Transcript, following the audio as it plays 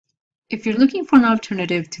If you're looking for an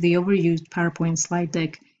alternative to the overused PowerPoint slide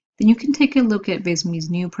deck, then you can take a look at Visme's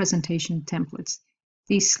new presentation templates.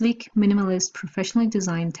 These sleek, minimalist, professionally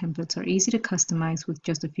designed templates are easy to customize with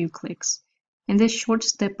just a few clicks. In this short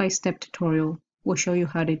step-by-step tutorial, we'll show you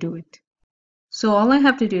how to do it. So all I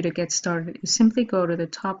have to do to get started is simply go to the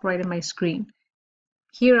top right of my screen.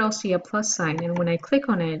 Here I'll see a plus sign, and when I click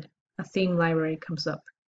on it, a theme library comes up.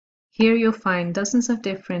 Here you'll find dozens of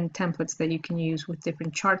different templates that you can use with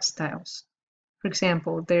different chart styles. For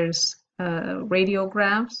example, there's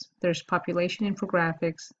radiographs, there's population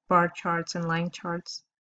infographics, bar charts and line charts,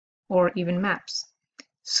 or even maps.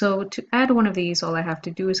 So to add one of these, all I have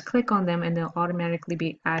to do is click on them and they'll automatically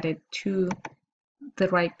be added to the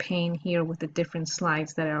right pane here with the different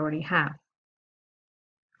slides that I already have.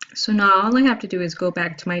 So now all I have to do is go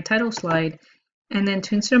back to my title slide, and then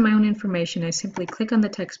to insert my own information, I simply click on the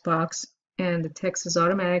text box and the text is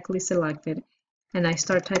automatically selected, and I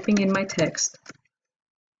start typing in my text,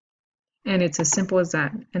 and it's as simple as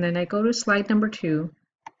that. And then I go to slide number 2,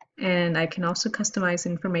 and I can also customize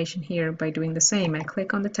information here by doing the same. I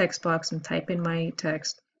click on the text box and type in my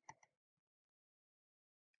text.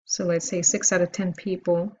 So let's say 6 out of 10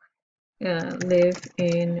 people live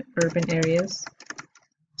in urban areas.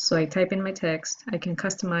 So I type in my text. I can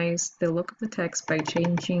customize the look of the text by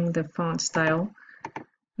changing the font style.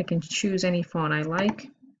 I can choose any font I like.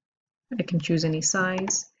 I can choose any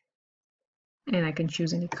size, and I can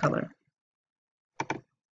choose any color.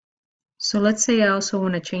 So let's say I also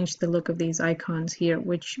want to change the look of these icons here,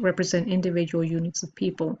 which represent individual units of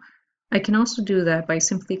people. I can also do that by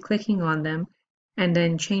simply clicking on them and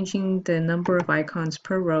then changing the number of icons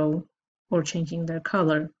per row or changing their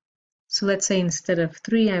color. So let's say instead of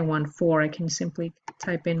 3, I want 4. I can simply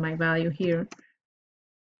type in my value here,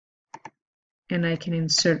 and I can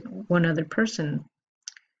insert one other person.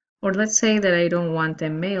 Or let's say that I don't want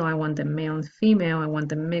them male, I want them male and female, I want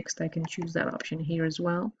them mixed. I can choose that option here as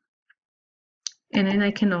well. And then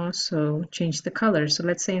I can also change the color. So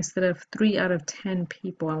let's say instead of 3 out of 10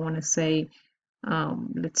 people, I want to say,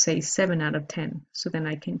 let's say 7 out of 10. So then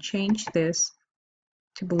I can change this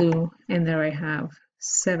to blue, and there I have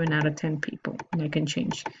 7 out of 10 people. And I can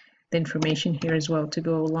change the information here as well to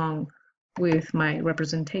go along with my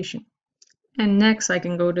representation. And next I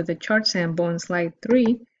can go to the chart sample on slide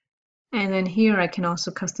 3, and then here I can also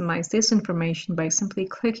customize this information by simply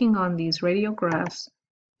clicking on these radiographs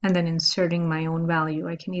and then inserting my own value.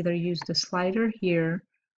 I can either use the slider here,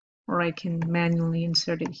 or I can manually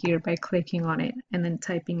insert it here by clicking on it and then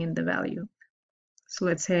typing in the value. So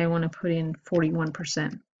let's say I want to put in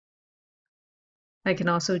 41%. I can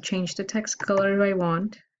also change the text color if I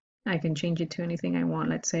want. I can change it to anything I want.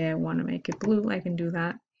 Let's say I want to make it blue, I can do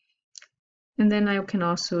that. And then I can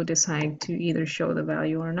also decide to either show the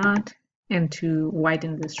value or not, and to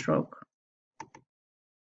widen the stroke.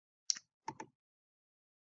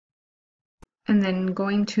 And then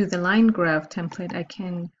going to the line graph template, I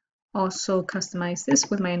can also customize this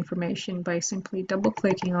with my information by simply double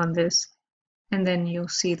clicking on this, and then you'll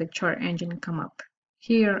see the chart engine come up.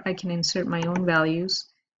 Here I can insert my own values.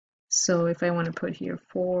 So if I want to put here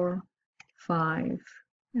 4, 5,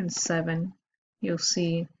 and 7, you'll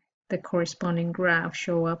see the corresponding graph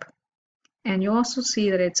show up. And you'll also see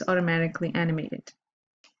that it's automatically animated.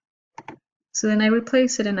 So then I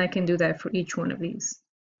replace it, and I can do that for each one of these.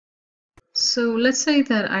 So let's say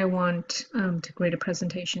that I want to create a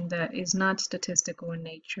presentation that is not statistical in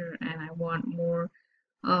nature, and I want more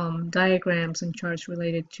diagrams and charts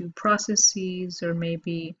related to processes or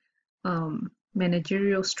maybe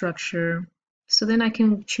managerial structure. So then I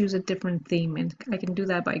can choose a different theme, and I can do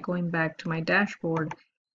that by going back to my dashboard,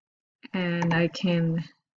 and I can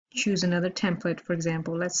choose another template. For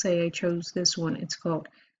example, let's say I chose this one. It's called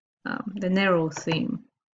the narrow theme.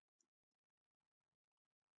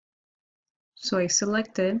 So I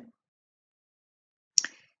select it,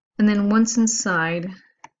 and then once inside,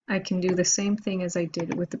 I can do the same thing as I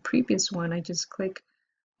did with the previous one. I just click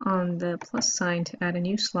on the plus sign to add a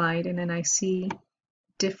new slide, and then I see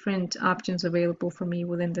different options available for me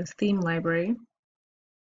within the theme library.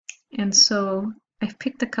 And so I've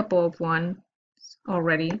picked a couple of ones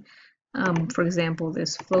already. For example,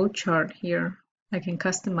 this flow chart here, I can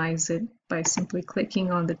customize it by simply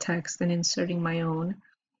clicking on the text and inserting my own.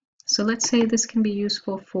 So let's say this can be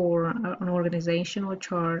useful for an organizational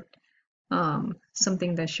chart,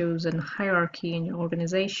 something that shows a hierarchy in your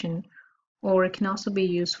organization, or it can also be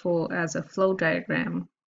useful as a flow diagram.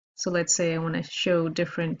 So let's say I want to show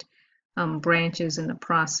different branches in the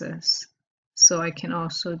process. So I can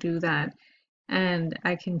also do that, and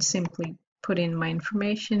I can simply put in my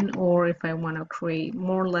information, or if I want to create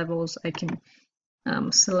more levels, I can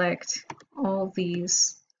select all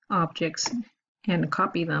these objects and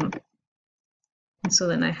copy them. And so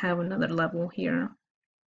then I have another level here,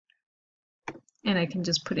 and I can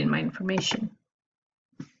just put in my information.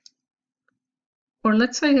 Or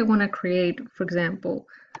let's say I want to create, for example,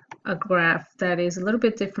 a graph that is a little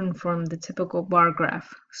bit different from the typical bar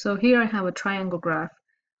graph. So here I have a triangle graph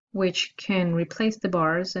which can replace the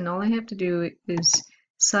bars, and all I have to do is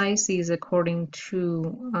size these according to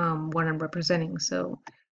what I'm representing. So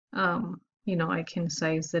you know, I can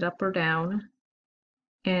size it up or down.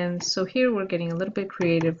 And so here we're getting a little bit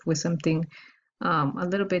creative with something a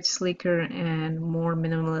little bit sleeker and more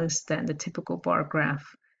minimalist than the typical bar graph.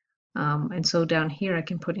 And so down here I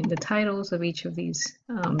can put in the titles of each of these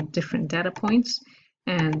different data points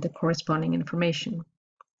and the corresponding information.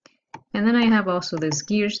 And then I have also this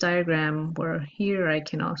gears diagram where here I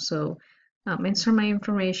can also insert my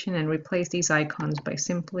information and replace these icons by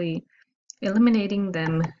simply eliminating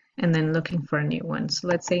them and then looking for a new one. So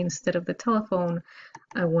let's say instead of the telephone,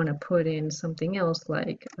 I want to put in something else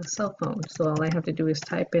like a cell phone. So all I have to do is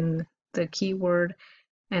type in the keyword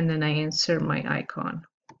and then I insert my icon.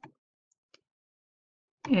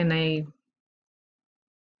 And I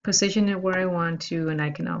position it where I want to, and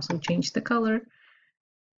I can also change the color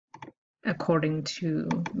according to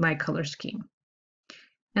my color scheme.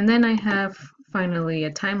 And then I have finally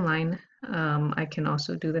a timeline. I can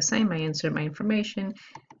also do the same. I insert my information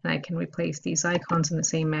and I can replace these icons in the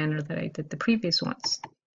same manner that I did the previous ones.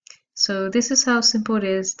 So this is how simple it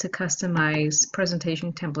is to customize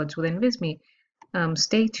presentation templates within Visme.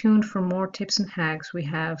 Stay tuned for more tips and hacks. We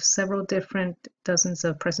have several different dozens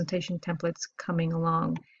of presentation templates coming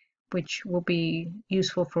along, which will be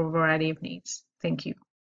useful for a variety of needs. Thank you.